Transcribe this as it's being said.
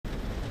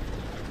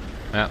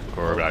Yeah,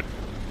 or that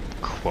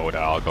quota,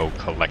 I'll go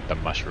collect the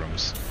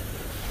mushrooms.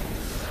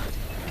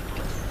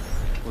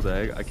 What the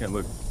heck? I can't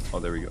look. Oh,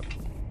 there we go.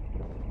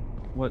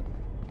 What?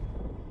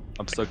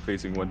 I'm stuck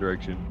facing one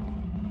direction.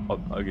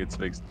 I'll get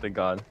fixed. Thank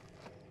God.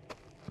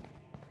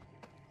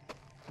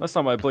 Last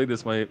time I played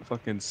this, my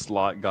fucking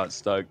slot got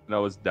stuck and I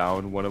was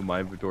down one of my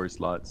inventory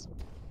slots.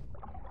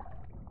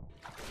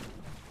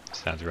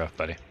 Sounds rough,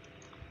 buddy.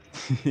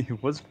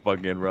 It was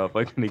fucking rough.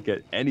 I couldn't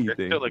get anything.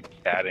 There's still a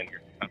cat in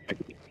your stomach.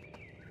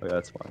 Oh, yeah,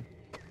 that's fine.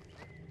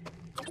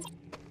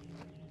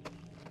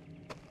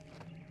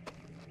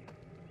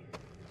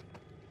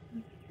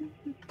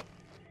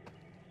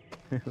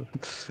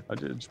 I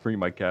just bring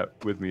my cat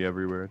with me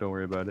everywhere. Don't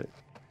worry about it.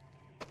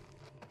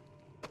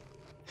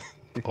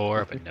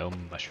 Or but no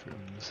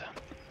mushrooms.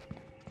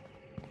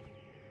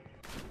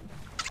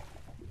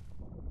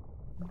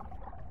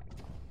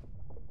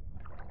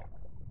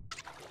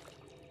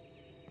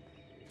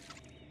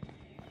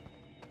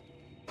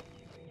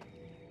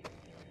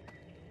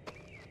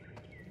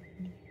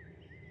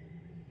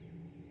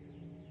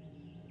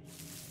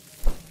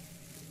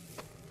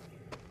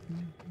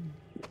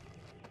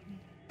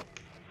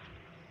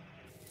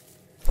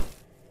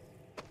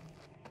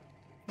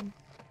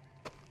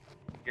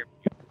 Here.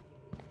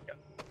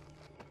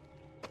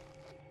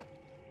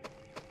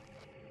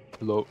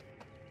 Hello.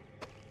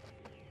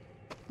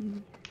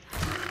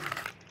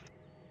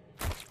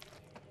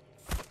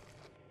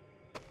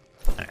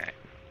 Alright.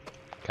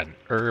 Got an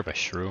herb, a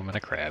shroom, and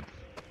a crab.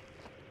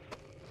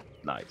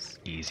 Nice.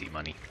 Easy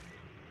money.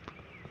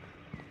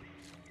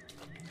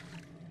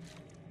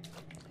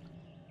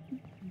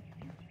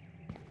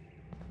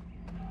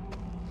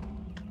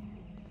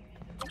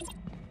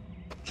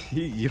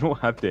 You don't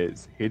have to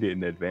hit it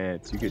in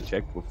advance. You can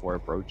check before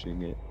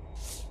approaching it.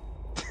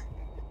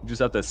 You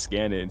just have to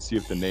scan it and see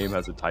if the name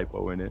has a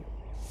typo in it.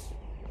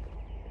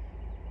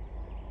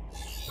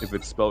 If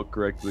it's spelled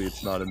correctly,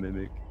 it's not a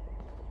mimic.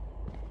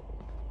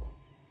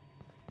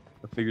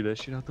 I figured that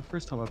shit out the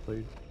first time I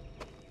played.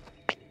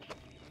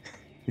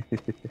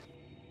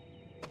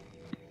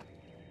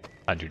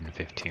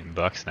 $115 and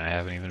I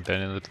haven't even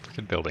been in the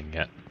fucking building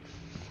yet.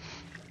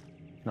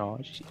 Oh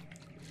shit.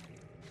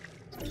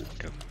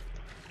 Go.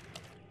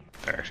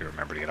 I actually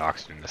remember to get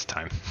oxygen this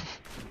time.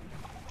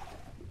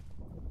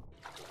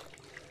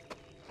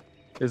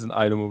 There's an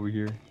item over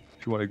here.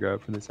 If you want to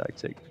grab from this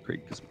access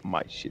crate, because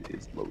my shit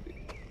is loaded.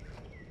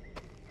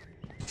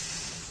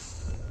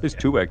 There's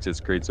two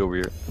access crates over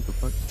here. What the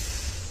fuck?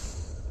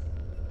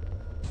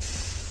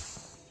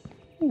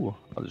 Ooh,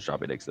 I'll just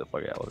drop it next to the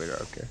fucking elevator. I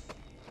don't care.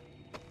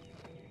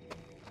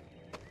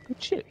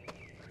 Good shit.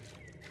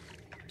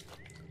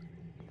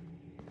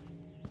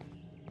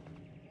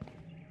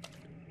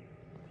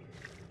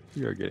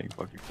 We are getting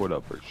fucking caught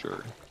up for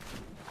sure.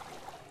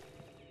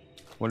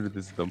 Wonder if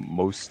this is the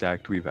most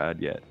stacked we've had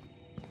yet.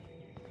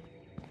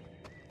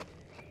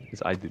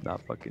 Because I did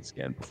not fucking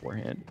scan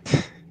beforehand.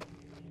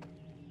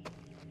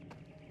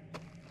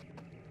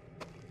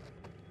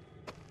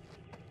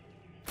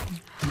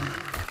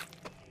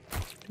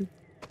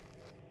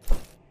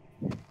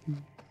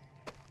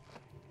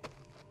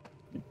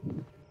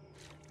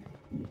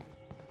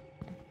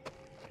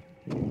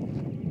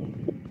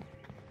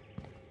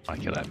 I'll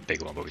kill that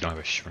big one, but we don't have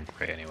a shrink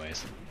ray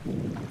anyways.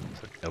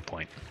 So no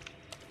point.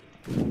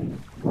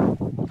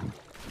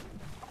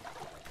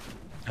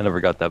 I never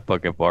got that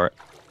fucking part.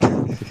 I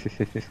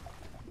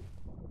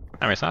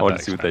mean, it's not I want that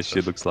to see what that shit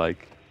expensive. looks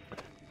like.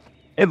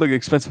 It look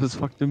expensive as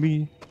fuck to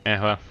me.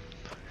 Yeah, well.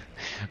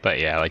 But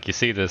yeah, like you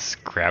see this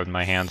crab in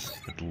my hands?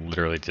 It's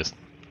literally just,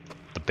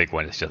 the big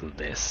one is just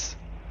this.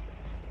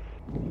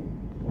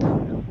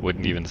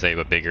 Wouldn't even say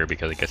but bigger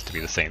because it gets to be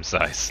the same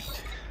size.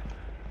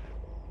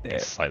 Yeah.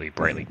 It's slightly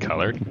brightly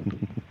colored.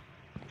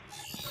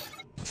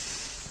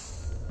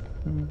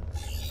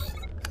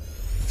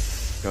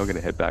 I'm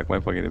gonna head back. My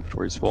fucking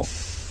inventory is full.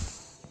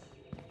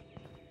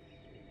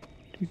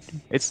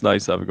 It's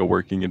nice having a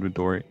working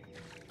inventory.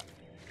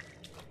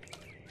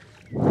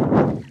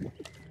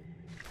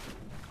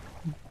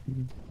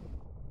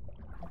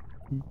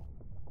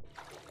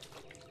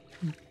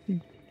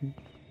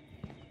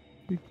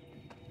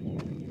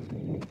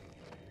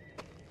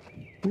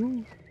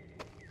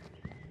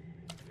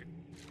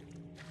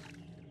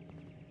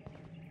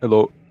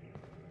 Hello.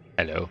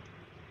 Hello.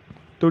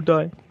 Don't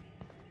die.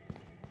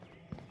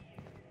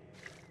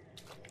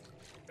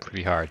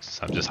 Pretty hard,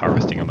 so I'm just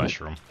harvesting a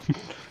mushroom.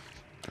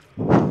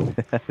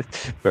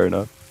 Fair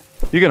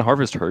enough. You can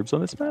harvest herbs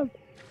on this map?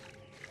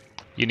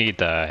 You need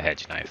the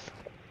hedge knife.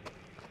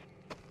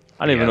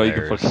 I didn't even know you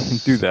could there's- fucking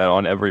do that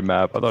on every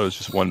map. I thought it was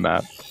just one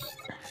map.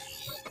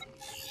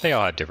 They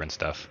all have different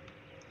stuff.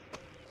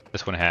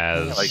 This one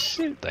has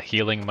like- the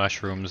healing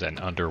mushrooms and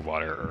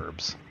underwater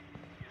herbs,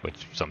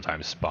 which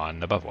sometimes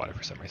spawn above water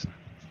for some reason.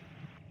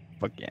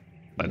 Fuck yeah.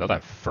 But I thought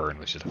that fern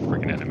was just a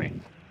freaking enemy.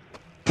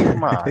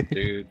 Come on,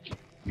 dude.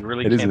 You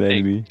really It is can't an take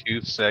enemy.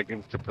 2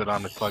 seconds to put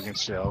on the fucking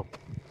shell.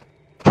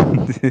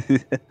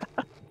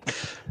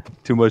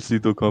 Too much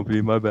Lethal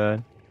Company, my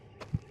bad.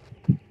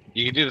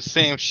 You can do the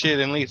same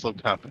shit in Lethal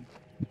Company.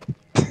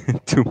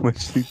 Too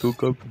much Lethal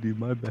Company,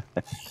 my bad.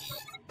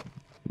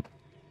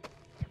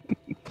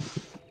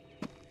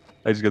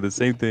 I just got the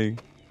same thing.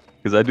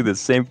 Because I do the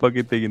same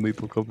fucking thing in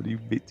Lethal Company, you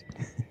bitch.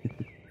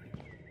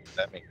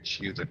 That makes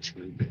you the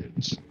true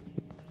bitch.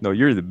 No,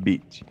 you're the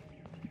bitch.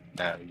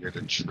 No, you're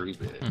the true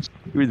bitch.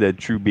 You're the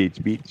true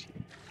bitch.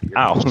 You're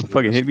Ow, the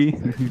fucking hit me,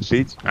 truest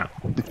you bitch.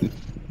 bitch.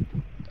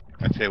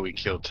 I say we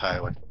killed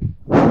Tyler.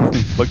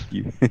 Fuck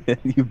you,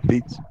 you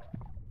bitch.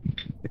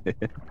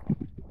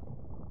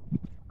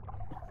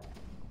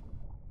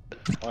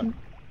 What?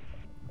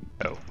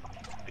 Oh,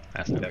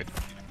 that's no good.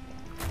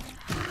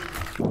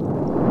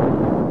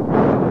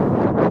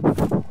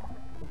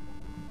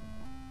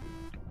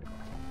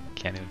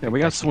 Can't even. Yeah, we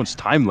got so much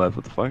time left.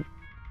 What the fuck?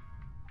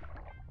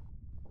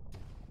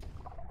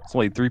 It's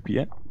only 3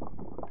 p.m.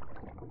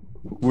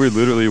 We're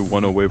literally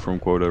 1 away from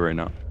quota right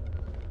now.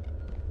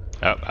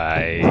 Oh,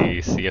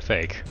 I see a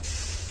fake.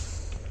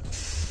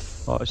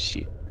 Oh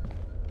shit.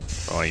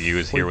 Only you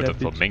is here with a that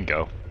bitch.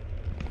 flamingo.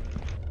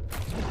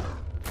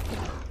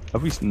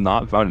 Have we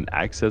not found an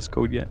access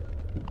code yet?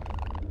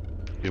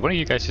 Did one of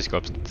you guys just go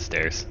up the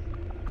stairs?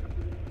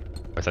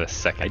 Or is that a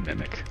second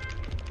mimic?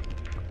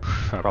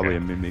 Okay. Probably a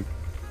mimic.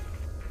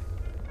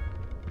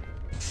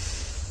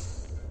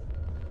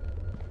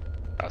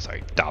 Oh,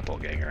 sorry,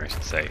 doppelganger, I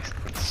should say.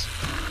 It's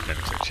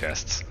mimics are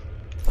chests.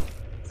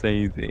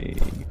 Same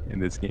thing in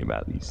this game,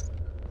 at least.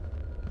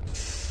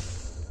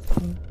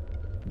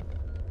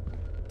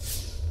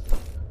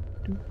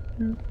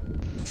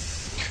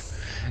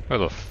 We're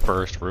the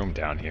first room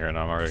down here, and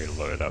I'm already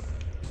loaded up.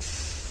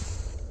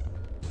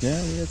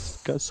 Yeah, we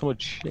got so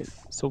much shit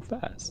so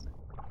fast.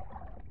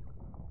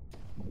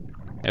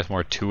 There's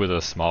more 2 of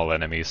the small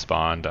enemies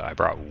spawned. I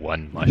brought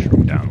 1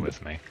 mushroom down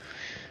with me.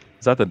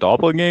 Is that the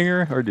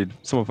doppelganger, or did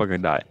someone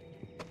fucking die?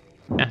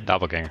 Yeah,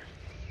 doppelganger.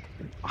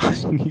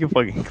 You can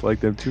fucking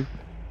collect them too.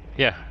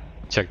 Yeah,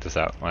 check this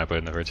out when I put it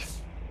in the fridge.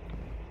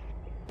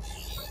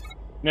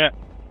 Yeah.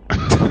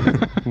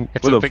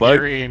 It's What a the fuck?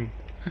 figurine.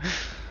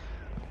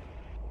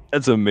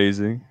 That's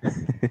amazing.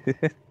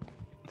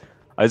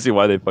 I see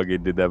why they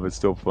fucking did that, but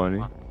still funny.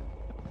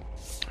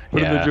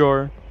 Put it in the Yeah.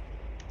 jar.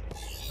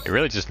 It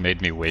really just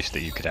made me wish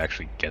that you could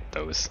actually get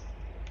those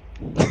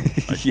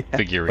Yeah,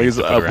 figurines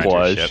to like put a around your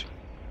plush. ship.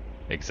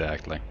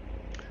 Exactly.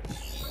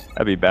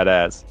 That'd be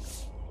badass.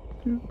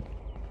 Oh,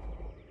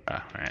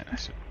 alright, I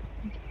should...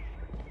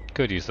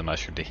 Could use the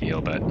mushroom to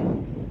heal, but I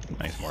think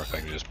it's more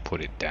effective to just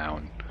put it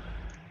down.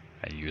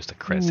 I use the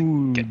crest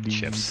and get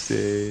chips.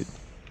 It.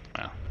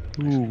 Well,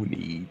 Who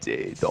needs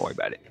it? Don't worry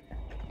about it.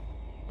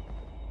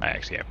 I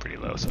actually have pretty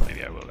low, so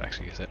maybe I will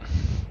actually use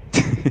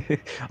it.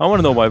 I want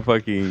to know why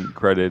fucking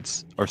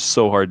credits are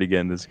so hard to get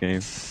in this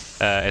game.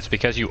 It's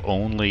because you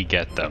only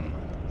get them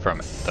from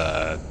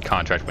the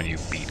contract when you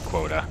beat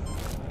quota.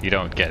 You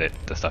don't get it,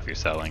 the stuff you're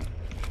selling.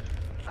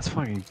 That's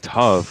fucking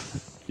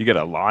tough. You get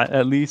a lot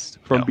at least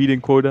from No. beating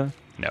quota.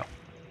 No.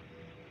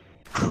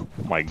 Oh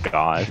my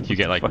god. You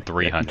get like Fuck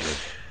 300.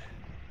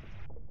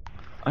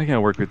 I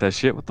can't work with that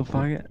shit. What the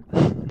fuck?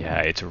 Yeah,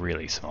 it's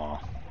really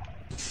small.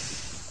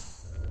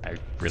 I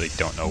really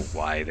don't know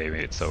why they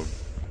made it so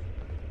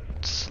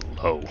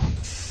slow.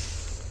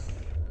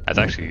 That's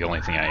actually the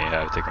only thing I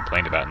have to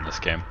complain about in this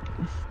game.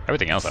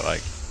 Everything else I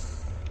like.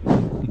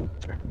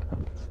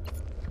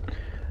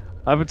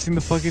 I haven't seen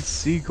the fucking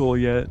sequel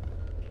yet.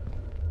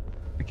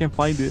 I can't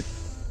find it.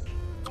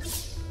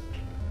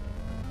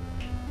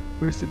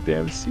 Where's the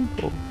damn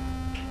sequel?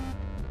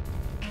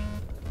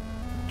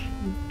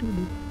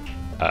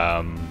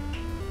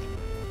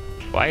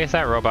 Why is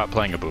that robot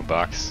playing a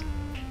boombox?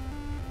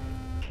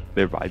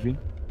 They're vibing?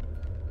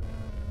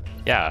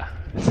 Yeah.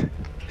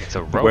 It's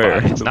a robot.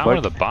 Where? It's The not one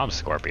of fuck? the bomb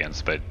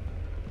scorpions, but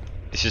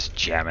it's just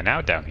jamming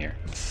out down here.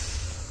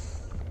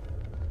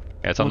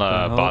 Yeah, it's on What the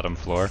the hell? bottom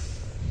floor.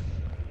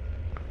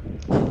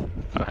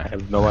 I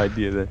have no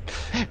idea that.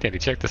 Danny,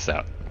 check this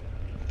out.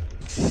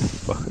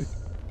 Fuck.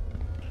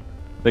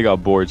 They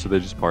got bored, so they're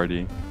just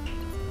partying.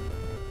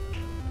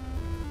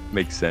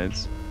 Makes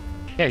sense.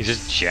 Yeah, he's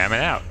just jamming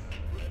out.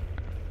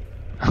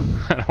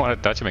 I don't want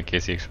to touch him in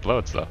case he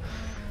explodes, though.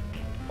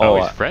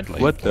 Oh, he's friendly.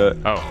 What the?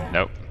 Oh,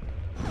 nope.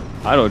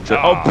 I don't.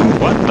 Oh,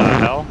 what the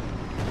hell?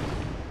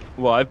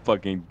 Well, I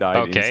fucking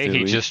died. Okay, instantly.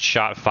 he just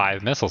shot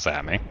 5 missiles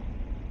at me.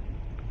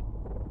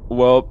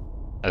 Well,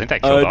 I think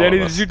that killed all Danny,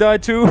 of did us. you die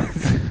too?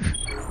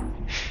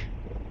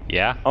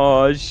 Yeah.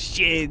 Oh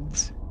shit!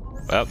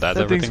 Well, that's That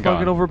thing's everything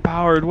fucking gone.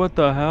 overpowered. What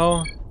the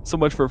hell? So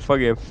much for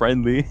fucking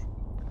friendly.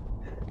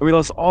 And we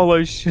lost all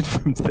our shit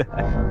from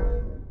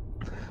that.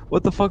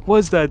 What the fuck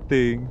was that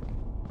thing?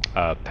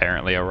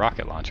 Apparently a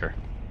rocket launcher.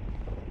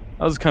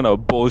 That was kind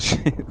of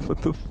bullshit.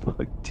 What the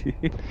fuck,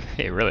 dude?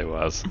 It really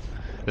was.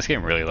 This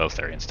game really loves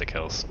their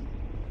insta-kills.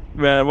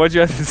 Man, why'd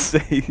you have to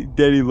say,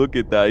 Daddy, look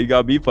at that? You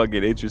got me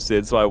fucking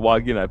interested, so I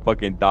walk in, I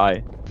fucking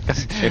die.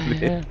 Damn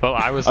it. Well,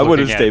 I was I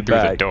would've looking at stayed it through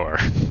the back. door.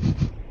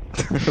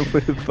 I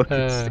would've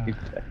fucking stayed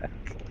back.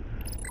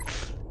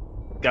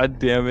 God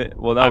damn it.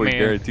 Well, now I we're mean-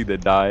 guaranteed to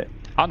die.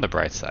 On the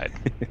bright side,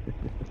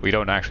 we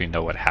don't actually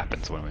know what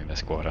happens when we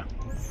miss quota.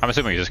 I'm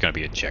assuming he's just going to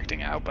be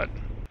ejecting out, but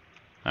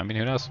I mean,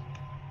 who knows?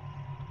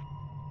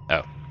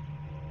 Oh.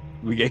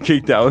 We get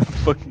kicked out of the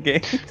fucking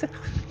game.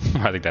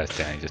 I think that's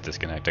Danny just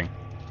disconnecting.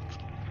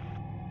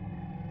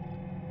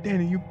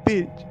 Danny, you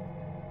bitch.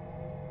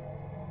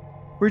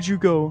 Where'd you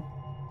go?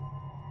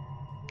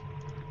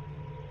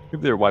 If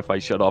their Wi-Fi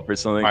shut off or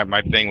something,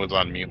 My thing was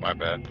on mute. My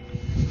bad.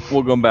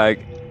 we'll come back.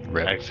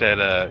 Rip. I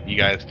said, you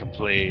guys can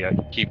play.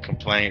 Keep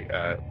playing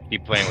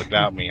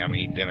without me. I'm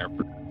eating dinner.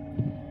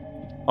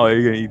 Oh,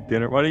 you're gonna eat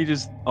dinner? Why don't you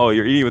just? Oh,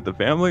 you're eating with the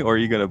family, or are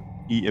you gonna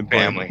eat in play?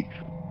 Family.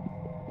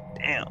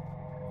 Damn.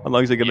 How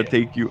long is it gonna Yeah.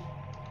 take you?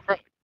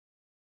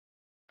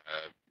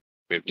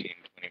 15,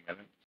 20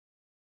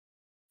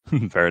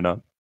 minutes. Fair enough.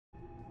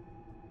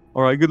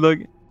 All right. Good luck.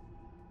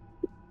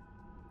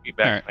 Be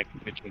back Alright. like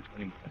 15,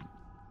 20 minutes.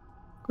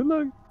 Good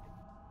luck.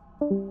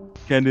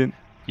 Camden.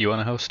 You want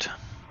to host?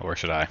 Or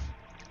should I?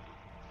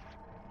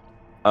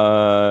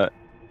 I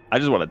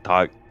just want to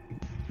talk,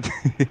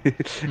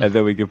 and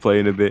then we can play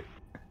in a bit.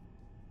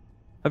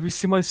 Have you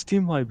seen my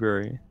Steam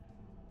library?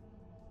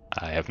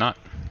 I have not.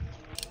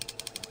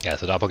 Yeah,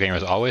 so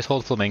doppelgangers always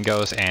hold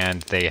flamingos,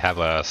 and they have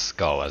a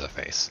skull as a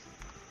face.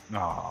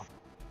 No.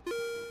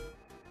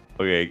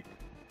 Okay.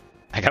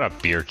 I got a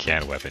beer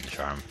can weapon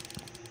charm.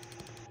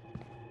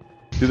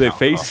 Do they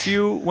face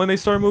you when they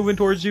start moving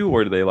towards you,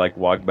 or do they like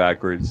walk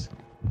backwards?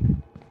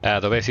 They'll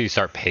basically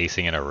start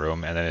pacing in a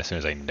room, and then as soon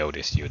as they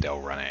notice you, they'll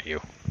run at you.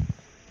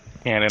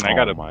 Cannon, I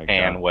got Oh a my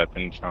pan God.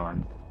 weapon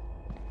charm.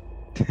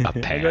 A I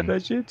pan. got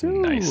that shit too.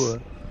 Nice.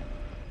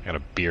 I got a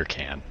beer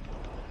can.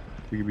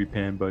 We could be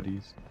pan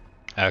buddies.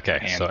 Okay,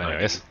 Pan so buddy.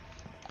 anyways.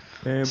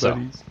 Pan So.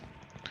 buddies.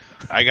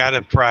 I got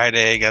a fried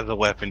egg as a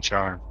weapon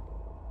charm.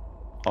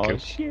 Oh Cool.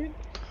 shit.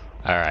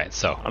 Alright,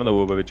 so. I don't know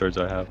what weapon charge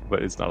I have,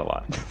 but it's not a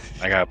lot.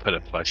 I gotta put a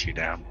plushie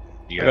down.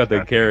 You I got guys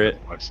the carrot.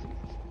 Plushie.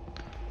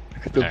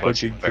 The Alright.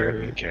 fucking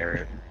Better than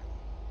carrot. carrot.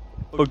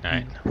 Fuck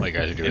Alright, you. while you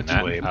guys are doing It's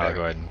that, way I'll better.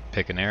 go ahead and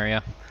pick an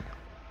area.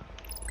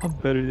 I'm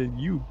better than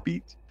you,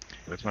 bitch.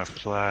 Where's my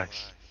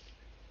flash?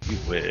 You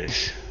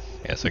wish.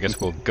 Yeah, so I guess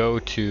we'll go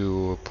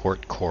to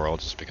Port Coral,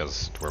 just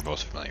because we're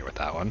most familiar with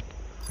that one.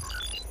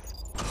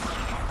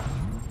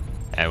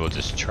 And we'll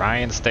just try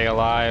and stay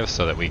alive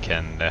so that we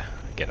can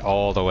get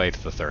all the way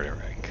to the third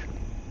rank.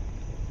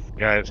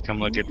 Guys, come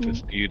look at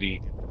this beauty.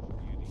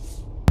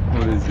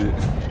 What is it?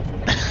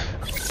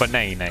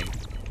 Banana.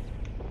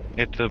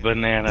 It's a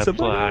banana It's a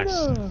flash.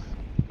 banana.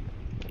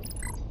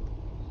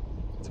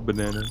 It's a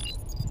banana.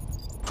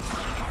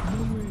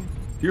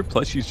 Do your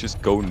plushies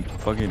just go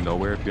fucking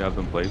nowhere if you have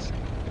them placed?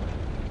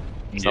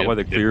 Is that why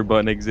the clear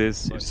button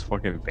exists? It just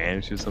fucking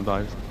vanishes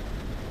sometimes.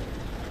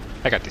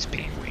 I got this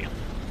penguin.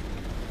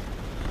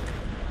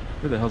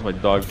 Where the hell's my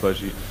dog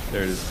plushie?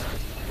 There it is.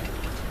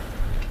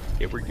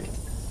 Yeah, we're good.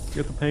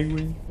 You got the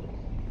penguin?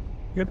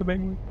 You got the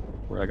penguin?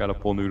 Where I got a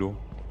full noodle.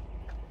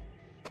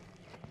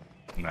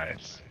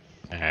 Nice.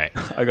 Alright,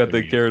 I got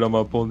the carrot on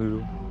my full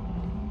noodle.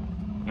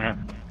 Yeah.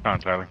 Come on,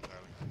 Tyler.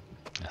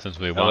 since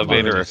we want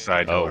Elevator one, or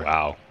side oh door?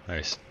 wow,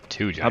 there's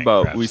two How giant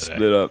about crabs we today.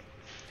 split up?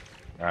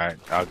 Alright,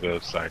 I'll go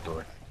side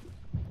door.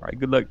 Alright,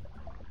 good luck.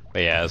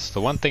 But yeah, so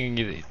the one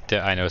thing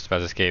that I noticed about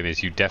this game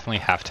is you definitely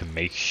have to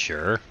make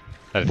sure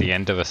that at the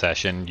end of a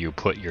session you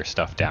put your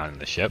stuff down in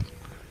the ship,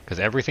 because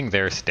everything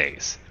there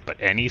stays, but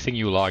anything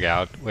you log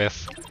out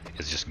with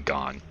is just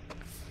gone.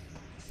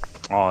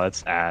 Oh,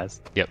 that's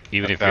ass. Yep,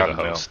 even I if you're the found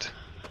milk. host.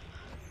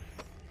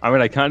 I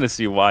mean, I kind of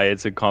see why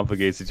it's a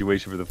complicated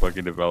situation for the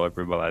fucking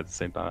developer, but at the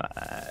same time,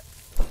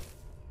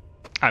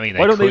 I mean,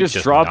 why don't they could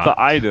just drop not,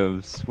 the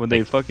items when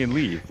they fucking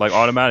leave, like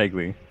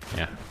automatically?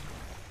 Yeah,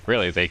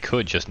 really, they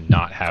could just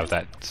not have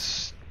that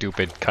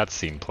stupid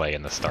cutscene play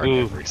in the start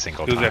Ooh, every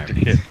single Who's time. at the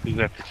ship? Who's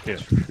at the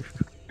ship?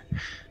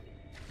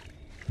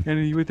 And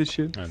are you with this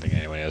shit? I don't think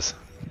anyone is.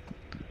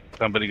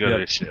 Somebody go Yep. to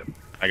the ship.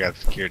 I got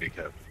security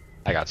code.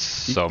 I got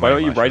so Why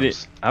many don't you write it?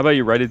 mushrooms. How about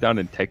you write it down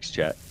in text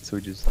chat so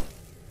we just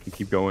can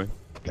keep going?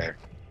 There.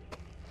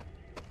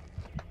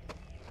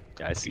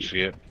 Yeah, I You see. see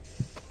it?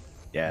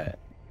 Yeah.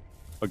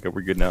 Okay,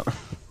 we're good now.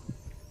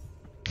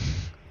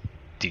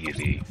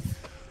 Deity.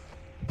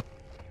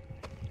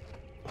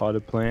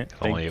 Potted plant.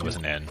 If only thank it was you.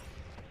 an N.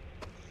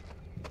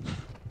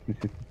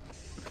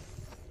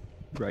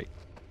 Right.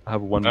 I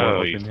have one more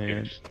Oh, up you in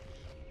hand. fish.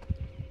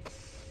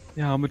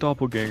 Yeah, I'm a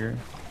doppelganger.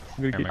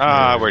 I'm gonna get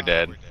Ah, you. we're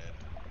dead.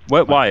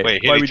 What? Why?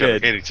 Wait, Why hit we each other.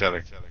 dead? Hit each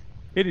other.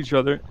 Hit each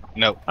other.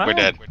 No, Ah. we're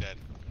dead.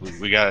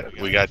 We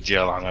got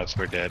gel on us.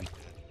 We're dead.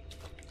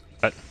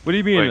 What do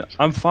you mean? Wait.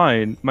 I'm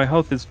fine. My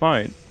health is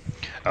fine.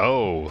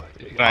 Oh,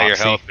 It's not your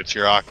Oxy. health, it's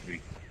your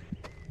oxy.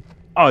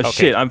 Oh Okay.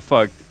 shit, I'm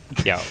fucked.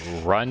 Yeah,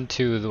 run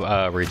to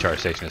the recharge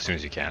station as soon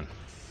as you can.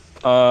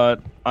 I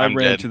I'm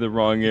ran dead. to the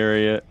wrong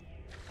area.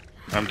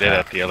 I'm dead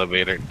at the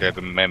elevator. There's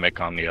a mimic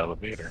on the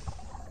elevator.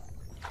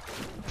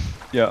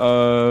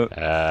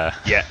 Yeah.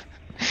 Yeah.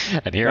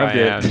 And here I'm I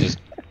dead. am,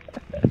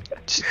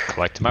 just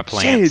collecting my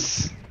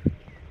plants.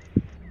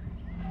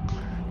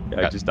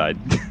 Yeah, I just died.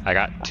 I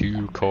got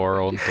 2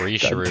 coral and 3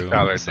 Tyler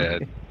shrooms.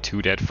 dead.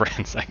 2 dead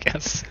friends, I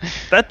guess.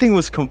 That thing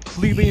was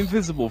completely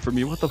invisible for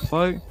me. What the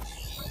fuck?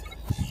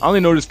 I only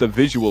noticed the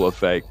visual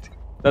effect.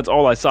 That's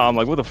all I saw. I'm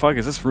like, what the fuck?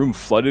 Is this room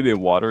flooded in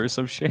water or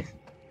some shit?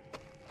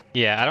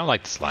 Yeah, I don't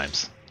like the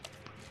slimes.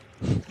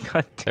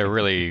 God They're damn.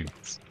 really.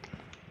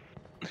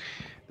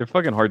 They're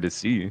fucking hard to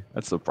see.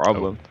 That's the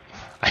problem.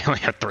 I only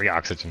have 3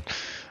 oxygen.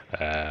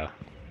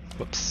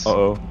 Whoops.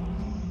 Uh-oh.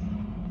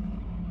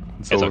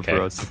 It's It's over okay.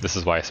 for us. This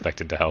is why I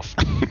expected to health.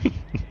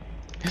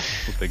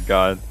 Oh, thank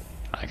God.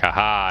 Like,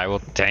 haha, I will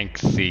tank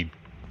the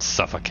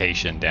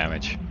suffocation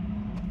damage.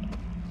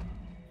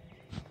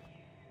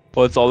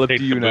 Well, it's all up Take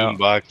to the you now. boom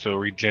box, it'll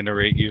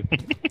regenerate you.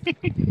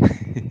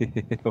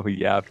 Oh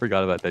yeah, I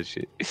forgot about that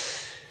shit.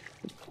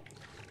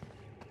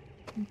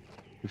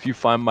 If you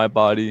find my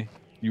body,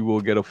 you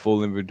will get a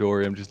full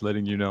inventory. I'm just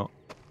letting you know.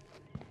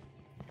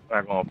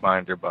 I'm not gonna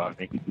find your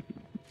body.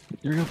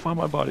 You're gonna find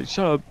my body.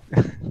 Shut up.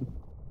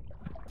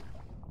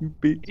 You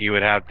bitch. You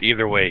would have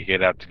either way.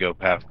 He'd have to go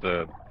past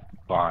the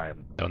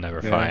slime. They'll never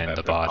Yeah. find the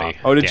That's body.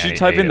 impossible. Oh, did Danny you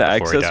type ate in it the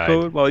before he access died.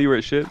 code while you were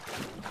at shit?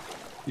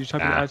 Did you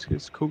type in the Nah.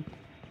 access code?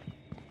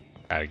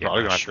 Gotta get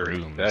Probably my gonna have to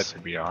reset, shrooms. to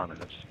be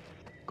honest.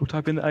 Go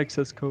type in the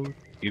access code.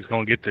 He's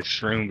gonna get the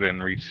shrooms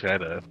and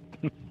reset it.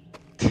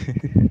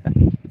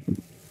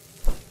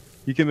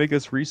 You can make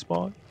us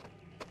respawn?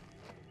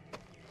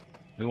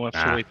 Who wants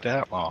Nah. to wait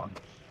that long?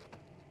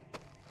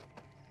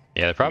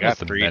 Yeah, the problem got is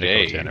the 3 medical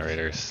days.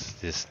 generators.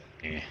 Just,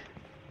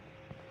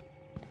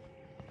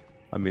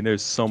 I mean,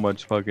 there's so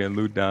much fucking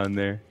loot down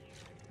there.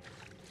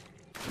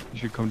 You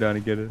should come down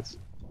and get us.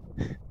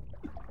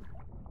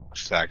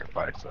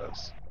 Sacrifice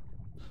us.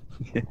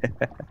 Yeah.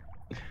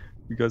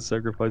 We got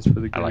sacrificed for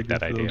the I like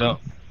that greater idea.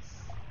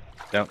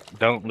 good.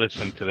 Don't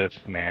listen to this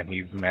man.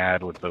 He's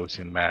mad with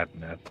Ocean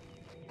Madness.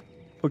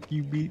 Fuck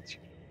you, bitch.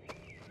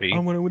 See? I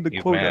want to win the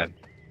He's quota. mad.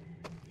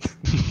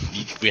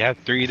 We have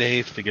 3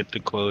 days to get the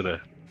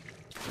quota.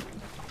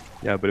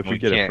 Yeah, but if we We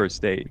get it can't-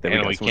 first date, then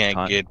And we we got so much can't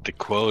time. get the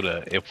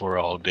quota if we're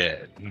all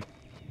dead.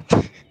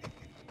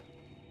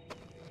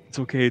 It's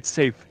okay, it's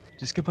safe.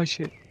 Just get my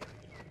shit.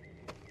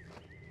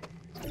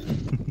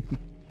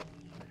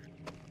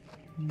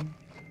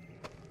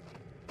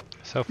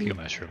 So few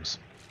mushrooms.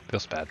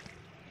 Feels bad.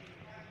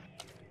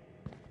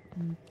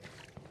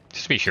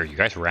 Just to be sure, you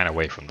guys ran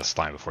away from the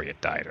slime before you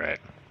died, right?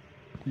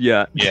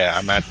 Yeah. Yeah,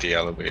 I'm at the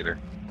elevator.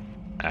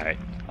 Alright.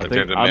 I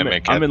There's think a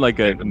mimic I'm at- in like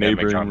a there's mimic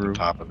neighboring on the room.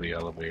 top of the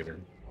elevator.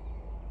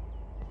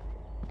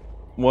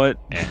 What?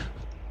 Eh.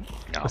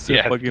 No. I see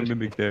Yeah. a fucking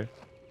mimic there.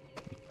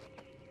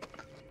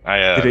 I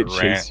Did it ran.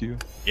 chase you?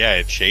 Yeah,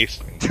 it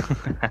chased me.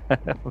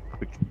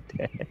 Fucking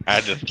dead. I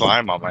had this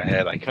slime on my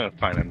head. I couldn't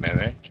find a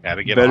mimic. Had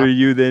to get Better off.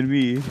 you than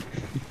me.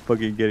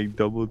 Fucking getting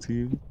double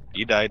teamed.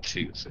 You died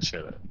too, so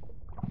shut up.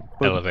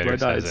 But Elevator I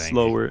died says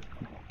slower.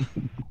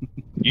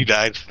 You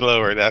died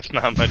slower. That's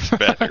not much it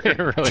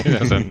better. really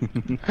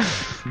doesn't.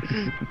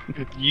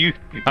 you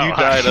Oh,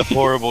 died a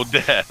horrible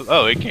death.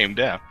 Oh, it came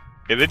down.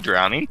 Is it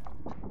drowning?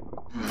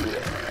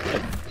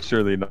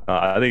 Surely not.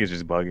 I think it's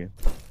just bugging.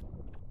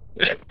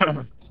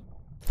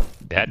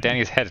 It had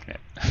Danny's head in it.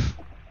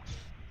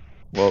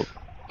 Well,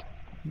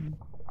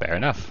 Fair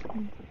enough.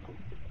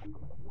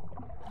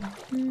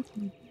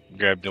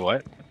 Grab the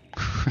what?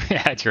 It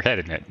had your head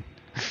in it.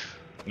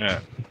 Yeah.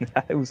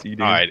 I was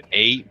eating. Alright,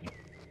 8.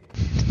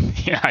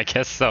 Yeah, I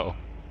guess so.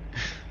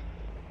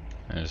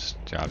 There's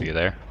job you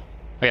there.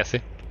 I guess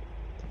see.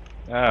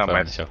 Ah,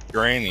 my Show.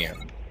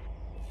 uranium.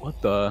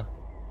 What the?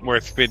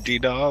 Worth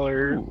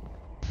 $50. Ooh.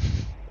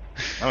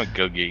 I'm gonna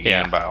go get you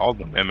Yeah. and buy all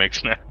the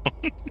mimics now.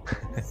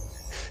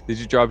 Did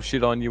you drop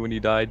shit on you when you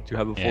died? Do you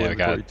have a full Yeah, I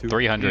inventory got too?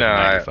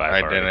 395 No,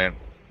 I already. didn't.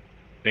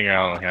 I think I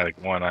only had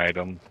like 1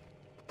 item.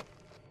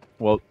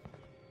 Well,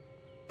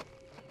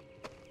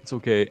 it's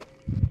okay.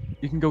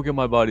 You can go get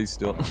my body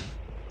still.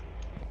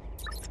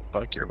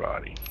 Fuck your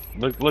body.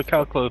 Look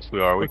how close we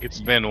are. We could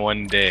spend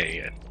 1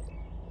 day.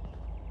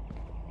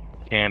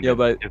 Can't. Yeah,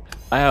 but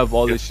I have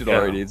all this Just shit go.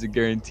 already. It's a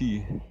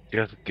guarantee.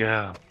 Just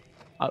go.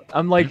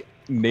 I'm like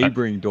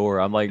neighboring door.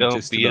 I'm like Don't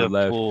just be to the a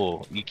left.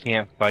 fool. You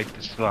can't fight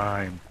the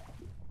slime.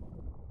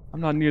 I'm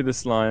not near the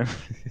slime.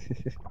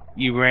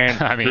 You ran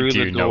I mean, through do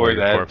the you know door where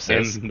your that corpse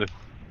is? in the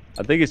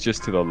I think it's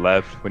just to the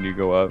left when you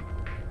go up.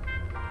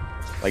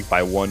 Like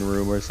by one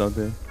room or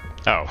something.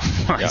 Oh,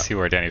 I Yeah. see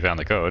where Danny found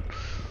the code.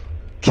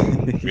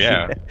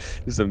 Yeah.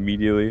 Just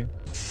immediately.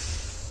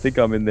 Think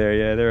I'm in there.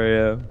 Yeah,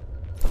 there I am.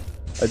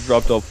 I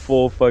dropped a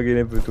full fucking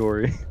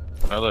inventory.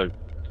 Oh look,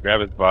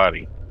 grab his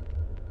body.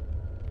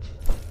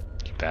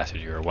 You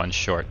bastard, you were 1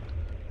 short.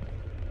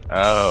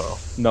 Oh,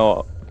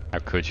 No, How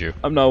could you?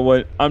 I'm not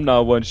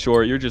one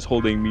short. You're just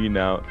holding me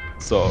now.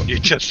 So you're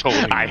just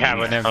holding. I me have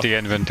an now. empty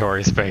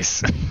inventory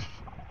space.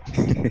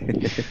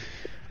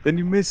 then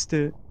you missed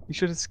it. You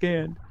should have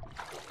scanned.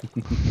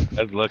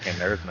 I was looking.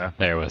 There's nothing.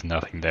 There was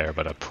nothing there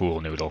but a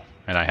pool noodle,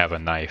 and I have a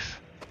knife.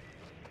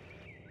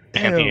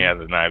 And he Damn.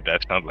 has a knife.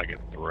 That sounds like a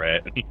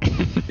threat.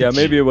 Yeah,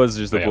 maybe it was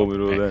just a Yeah, full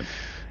noodle okay.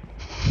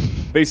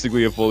 then.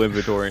 Basically a full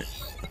inventory.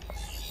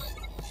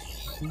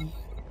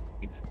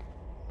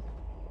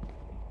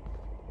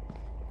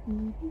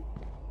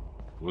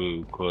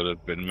 Woo, could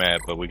have been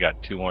mad, but we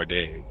got 2 more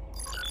days.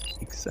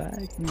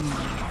 Exactly.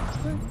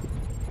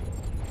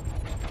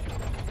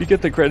 You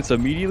get the credits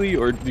immediately,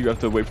 or do you have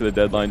to wait for the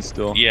deadline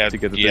still Yeah, to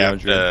get the you have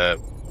 300?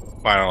 to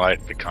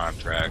finalize the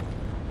contract.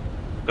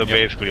 So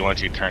basically, once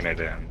you turn it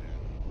in,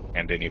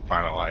 and then you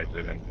finalize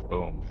it, and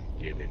boom,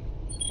 you get it.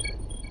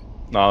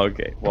 Oh,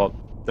 okay. Well,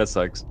 that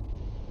sucks.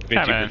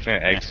 50%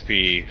 man.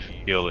 XP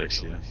skill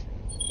issue.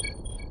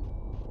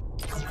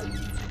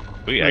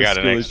 Sweet, I Nice got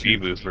an skill XP issue.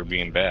 boost for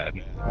being bad.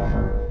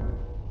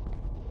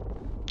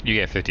 You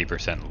get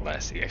 50%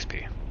 less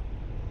EXP.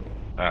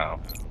 Oh.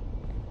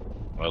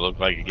 Well, it looked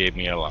like it gave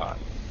me a lot.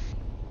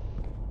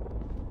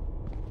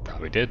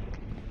 Probably did.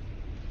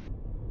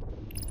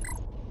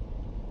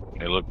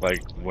 It looked like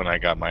when I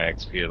got my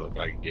XP, it looked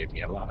like it gave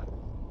me a lot.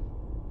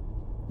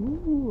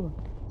 Ooh.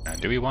 Now,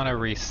 do we want to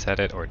reset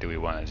it or do we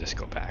want to just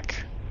go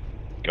back?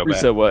 Go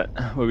Reset back. what?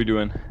 What are we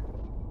doing?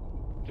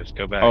 Just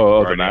go back. Oh, We're the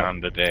already map.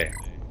 on the day.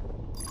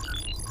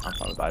 I'm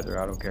fine with either.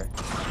 I don't care.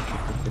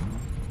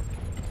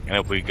 And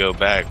if we go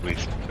back,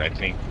 I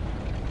think,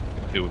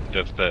 do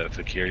just the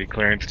security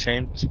clearance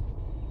change?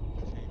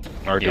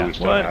 Or do Yeah. we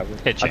still What? have it?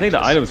 It changes. I think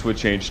the items would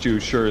change too,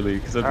 surely,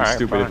 because that'd be Alright,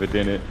 stupid if fine. it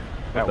didn't.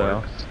 That What the hell?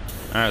 works.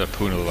 The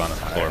poodle on the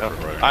floor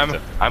for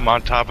running. I'm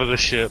on top of the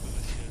ship.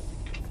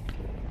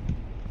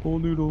 Pool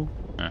noodle.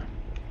 Well,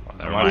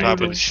 I'm on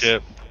top of the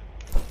ship.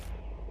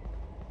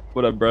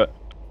 What up, bruh?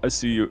 I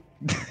see you.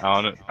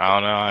 I don't know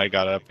how I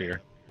got up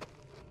here.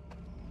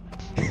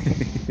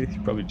 You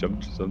probably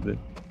jumped or something.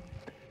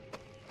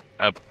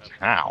 Up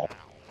how?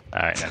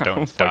 Alright, now I don't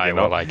don't die fucking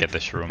while know. I get the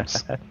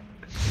shrooms.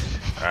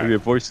 Maybe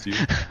it forced you.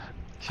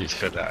 She's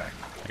gonna die.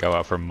 I go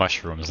out for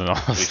mushrooms and all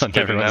of a We sudden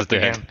skipping everyone's that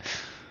dead. again?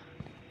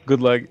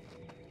 Good luck.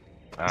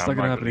 It's I'm not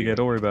gonna happen believe again. it.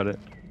 Don't worry about it.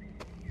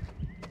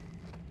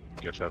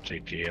 Guess I'll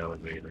take the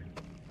elevator.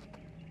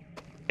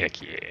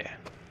 Heck yeah.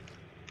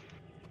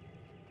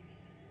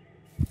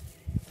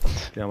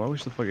 Damn, I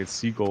wish the fucking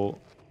seagull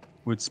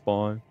would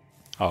spawn.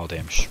 All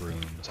damn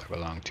shrooms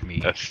belong to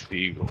me. A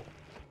seagull.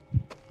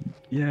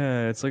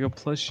 Yeah, it's like a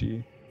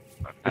plushie.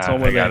 It's on I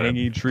one of the got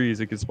hanging trees.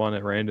 It can spawn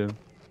at random.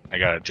 I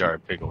got a jar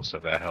of pickles, so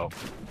that helped.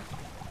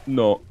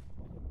 No.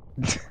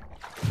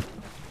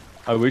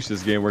 I wish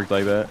this game worked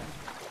like that.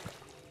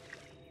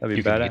 That'd be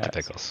You can badass. eat the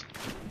pickles.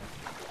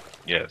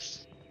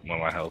 Yes, when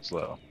my health's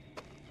low.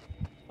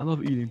 I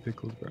love eating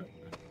pickles, bro.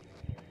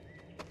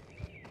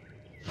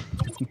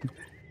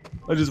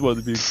 I just wanted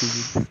to be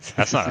included.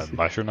 That's not a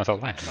mushroom, that's a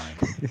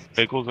landmine.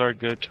 Pickles are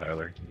good,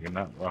 Tyler. You're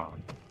not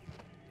wrong.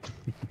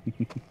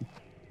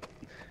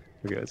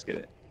 Okay, let's get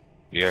it.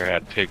 You ever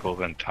had pickles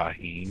and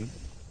tahini?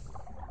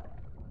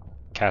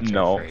 Cats are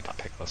No. afraid of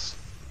pickles.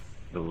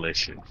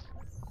 Delicious.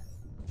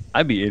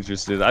 I'd be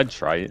interested. I'd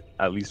try it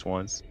at least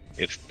once.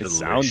 It's It delicious.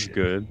 sounds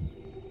good.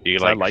 Do you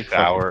 'Cause I like, like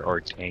sour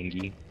or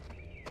tangy?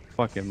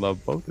 Fucking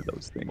love both of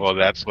those things. Well,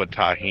 that's what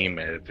tahini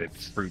is.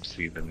 It's fruit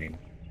seasoning.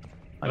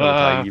 I know what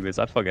tahini is.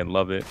 I fucking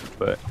love it,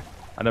 but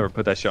I never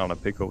put that shit on a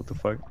pickle. What the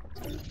fuck?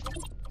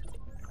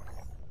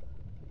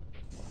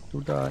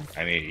 Don't die.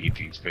 I need to eat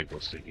these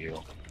pickles to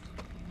heal.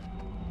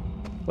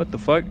 What the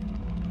fuck?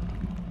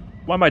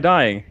 Why am I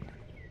dying?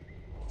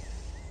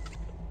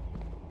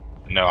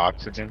 No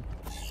oxygen?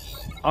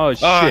 Oh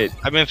Ah, shit.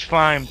 I've been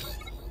slimed.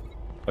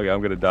 Okay,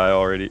 I'm gonna die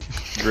already.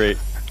 Great.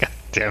 God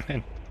damn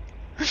it.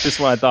 Just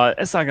when I thought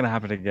it's not gonna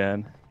happen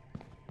again.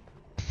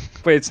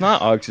 Wait, it's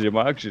not oxygen.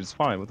 My oxygen's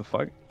fine. What the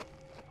fuck?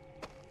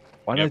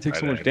 Why did I Yep, take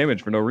so I much died.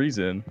 damage for no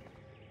reason?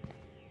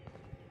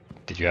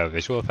 Did you have a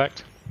visual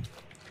effect?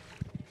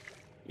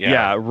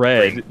 Yeah,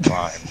 red. green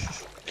slime.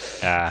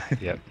 Ah,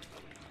 yep.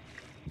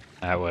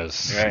 That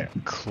was Right.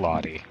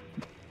 Claudy.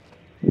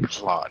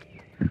 Claude.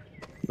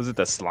 Was it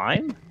the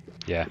slime?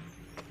 Yeah.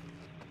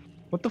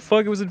 What the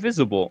fuck? It was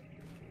invisible.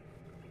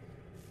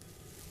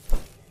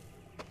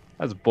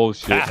 That's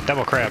bullshit. Ah,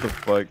 double What crab. the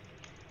fuck?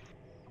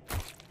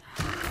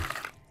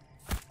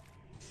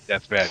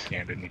 That's bad,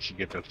 Camden. You should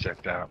get those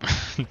checked out.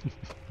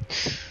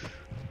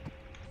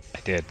 I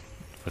did.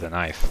 With a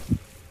knife.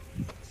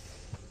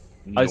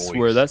 I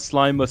swear that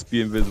slime must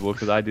be invisible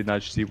because I did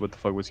not see what the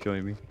fuck was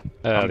killing me.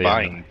 I'm the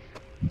buying.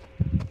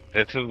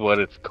 This is what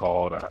it's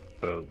called.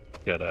 So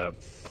shut up.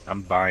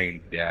 I'm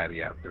buying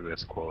Daddy after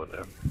this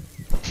quota.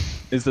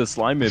 Is the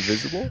slime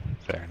invisible?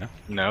 Fair enough.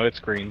 No, it's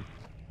green.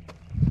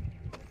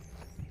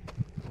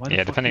 Why the Yeah,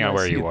 fuck depending did on I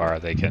where see you it? are,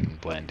 they can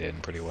blend in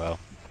pretty well.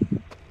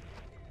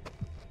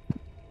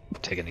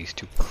 Taking these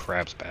two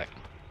crabs back.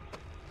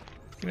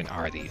 What even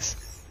are these?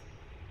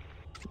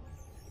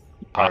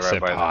 Right by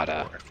the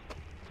Ossipoda. door.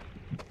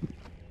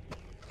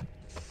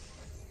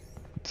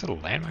 Is it a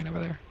landmine over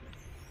there?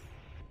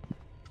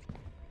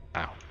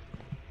 Ow.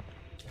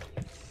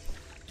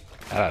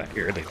 Ah,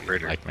 you really didn't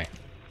Critter. like me.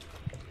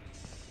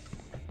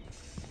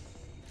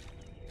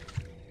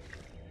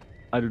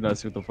 I do not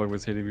see what the fuck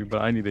was hitting me,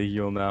 but I need to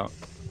heal now.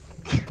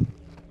 I'm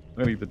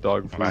gonna eat the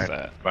dog food. What's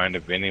that? Find a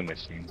vending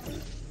machine.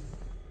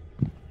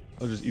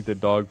 I'll just eat the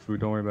dog food.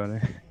 Don't worry about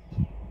it.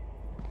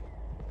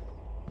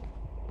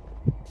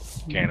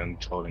 Cannon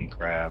holding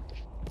crab.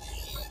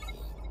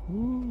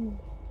 Ooh.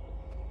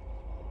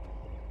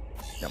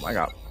 Damn, I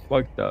got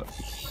fucked up.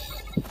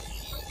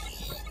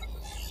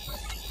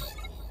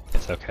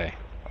 It's okay.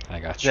 I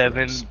got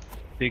shrooms.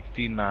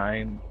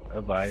 769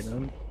 of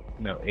items.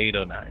 No,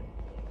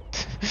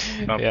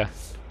 809. Nope. Yeah.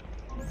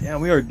 Yeah,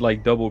 we are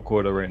like double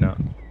quota right now.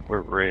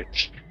 We're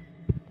rich.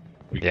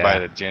 We can Yeah. buy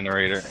the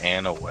generator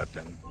and a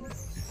weapon.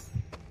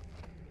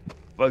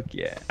 Fuck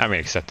yeah. I mean,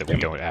 except that we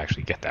don't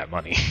actually get that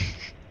money.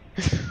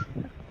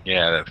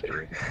 Yeah, that's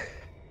true.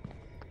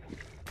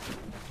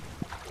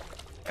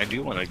 I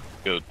do want to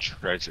go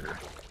treasure,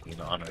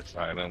 honest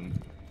item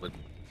with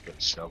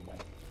shovel.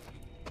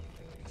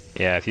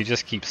 Yeah, if you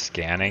just keep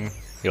scanning,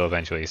 you'll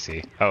eventually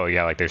see. Oh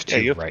yeah, like there's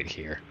two right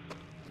here.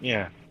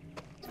 Yeah.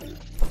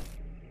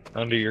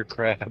 Under your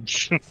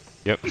crabs.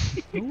 Yep.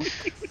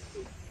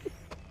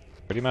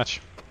 Pretty much.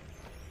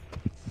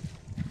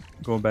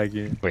 Going back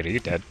in. Wait, are you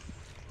dead?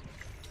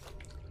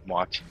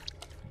 Watching.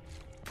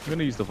 I'm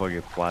gonna use the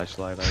fucking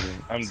flashlight, I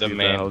think. I'm See the if that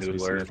man helps who me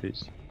see learns.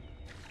 it.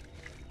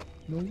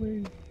 No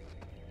way.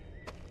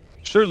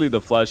 Surely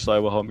the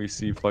flashlight will help me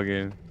see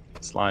fucking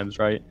slimes,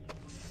 right?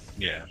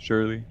 Yeah,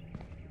 Surely.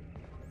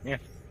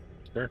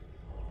 sure.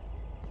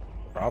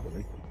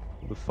 Probably.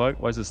 What the fuck?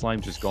 Why is the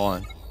slime just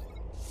gone?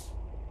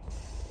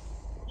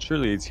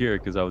 Surely it's here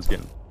because I was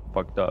getting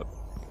fucked up.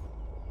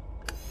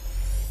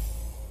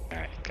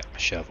 Alright, got my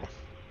shovel.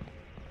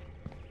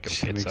 Go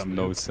Shit get makes some.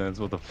 no sense.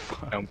 What the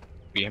fuck?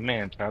 Be a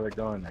man, Tyler,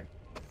 go in there.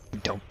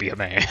 Don't be a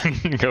man.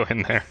 Go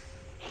in there.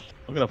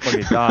 I'm gonna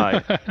fucking die.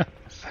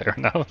 Fair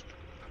enough.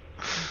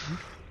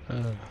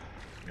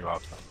 You're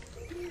welcome.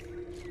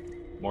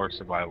 More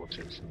survival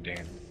tips from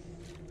Dan.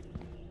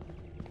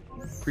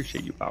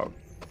 Appreciate you, pal.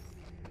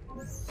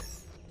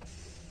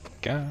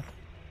 Go.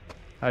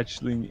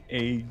 Hatchling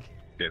egg.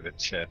 Get a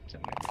chest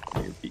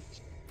and Your beach.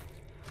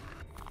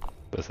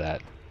 What's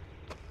that?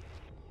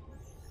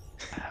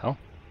 Hell?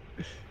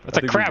 What's I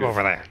a think we're crab good.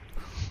 over there?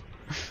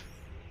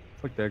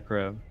 Fuck that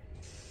crab.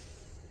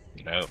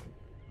 no.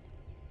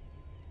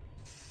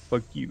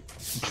 Fuck you.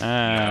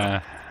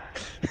 Ah.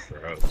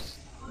 Gross.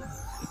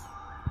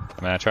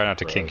 I mean, I try not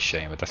to kink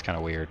shame, but that's kind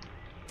of weird.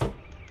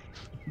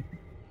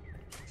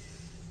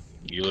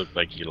 You look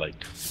like you like.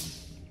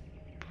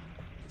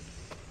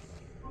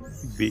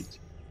 Bitch.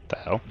 The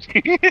hell?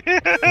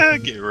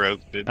 Get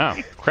roasted. Oh,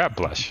 crab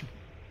blush.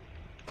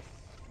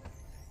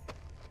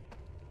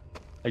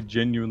 I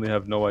genuinely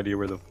have no idea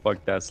where the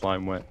fuck that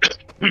slime went.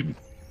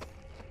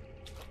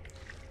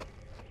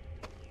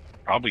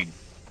 Probably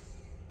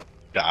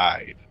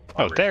died.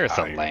 Oh, or there's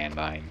a retired.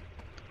 landmine.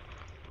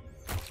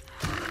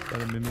 Is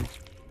that a mimic?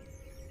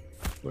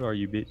 What are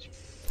you, bitch?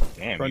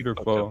 Damn, Friend you or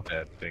fucked foe? up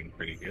that thing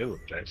pretty good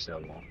with that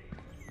shovel.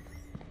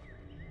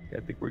 Yeah,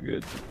 I think we're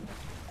good.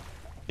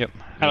 Yep.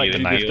 I like the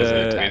You knife get because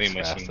the it vending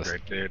attacks machine fastest.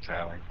 right there,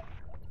 Tyler.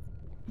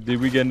 Did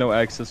we get no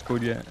access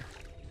code yet?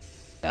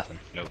 Nothing.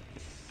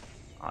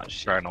 Ah,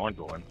 shit. Try an orange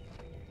one.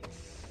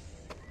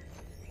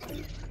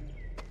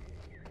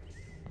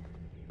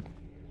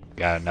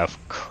 Got enough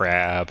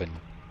crab and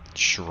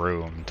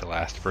shroom to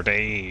last for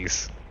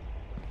days.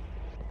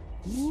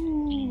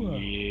 Ooh.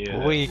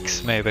 Yeah.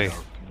 Weeks, maybe.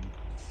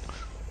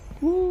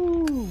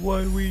 Ooh,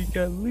 1 week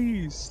at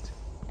least.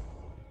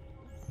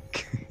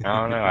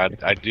 I don't know.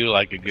 I do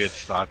like a good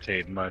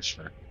sauteed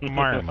mushroom.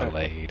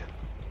 Marmalade.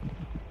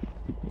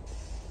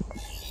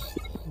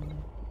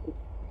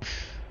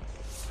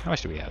 How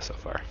much do we have so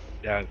far?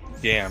 Yeah,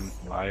 damn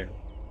liar.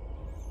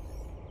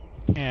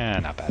 Yeah,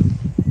 not bad.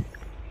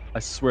 I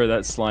swear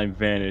that slime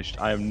vanished.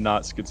 I am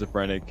not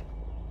schizophrenic.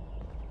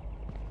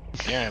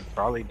 Yeah, it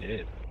probably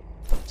did.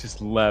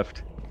 Just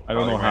left. I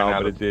don't Probably know ran how,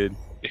 out but of- it did.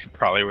 It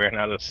probably ran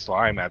out of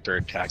slime after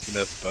attacking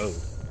us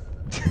both.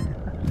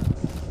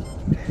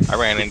 I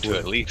ran into it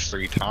at least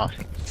 3 times.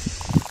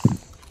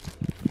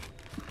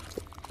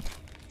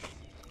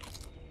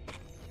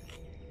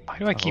 Why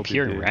do I keep hope it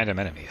hearing did. random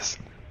enemies?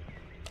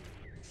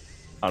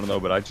 I don't know,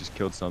 but I just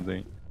killed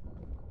something.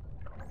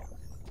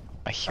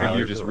 I hear And Oh,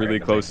 you're there's just a really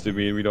random close to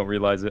enemy. me and we don't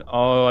realize it.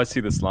 Oh, I see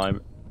the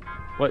slime.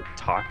 What?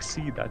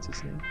 Toxie? That's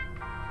his name?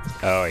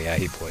 Oh yeah,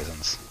 he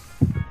poisons.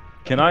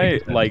 Can I,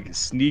 like,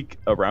 sneak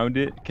around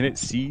it? Can it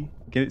see?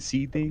 Can it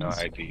see things? No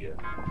idea.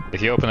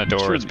 If you open the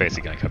door, it's Surely.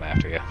 basically gonna come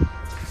after you.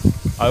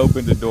 I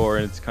opened the door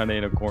and it's kind of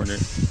in a corner. I'm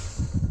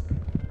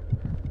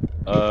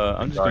just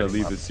gonna Guarding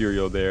leave up. the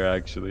cereal there,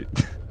 actually.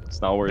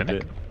 It's not worth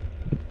Mimic? it.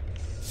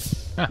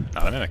 Huh,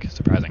 not a mimic.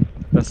 Surprising.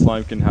 That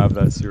slime can have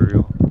that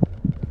cereal.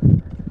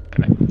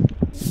 Mimic.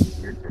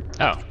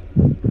 Oh.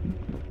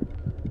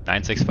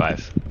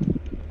 965.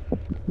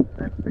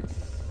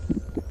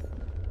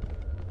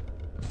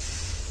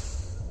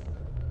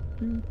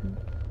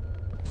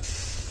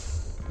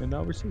 And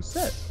now we're so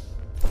set.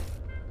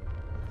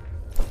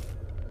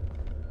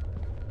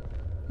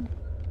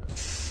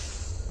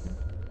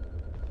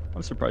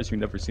 I'm surprised you've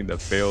never seen the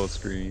fail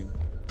screen.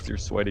 'Cause you're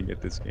sweating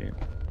at this game.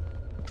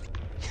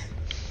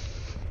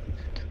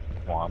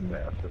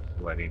 Wombat is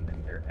sweating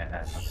in your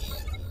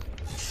ass.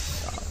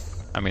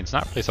 I mean, it's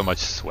not really so much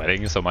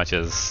sweating, so much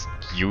as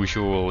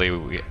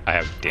usually I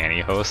have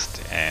Danny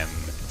host, and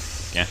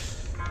yeah,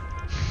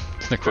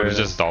 the crew's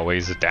enough. just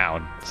always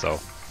down. So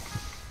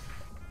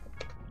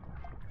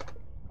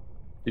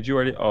Did you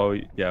already? Oh,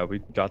 yeah, we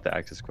got the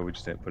access code. We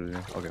just didn't put it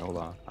in. Okay, hold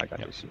on. I got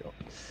Yep. this shit.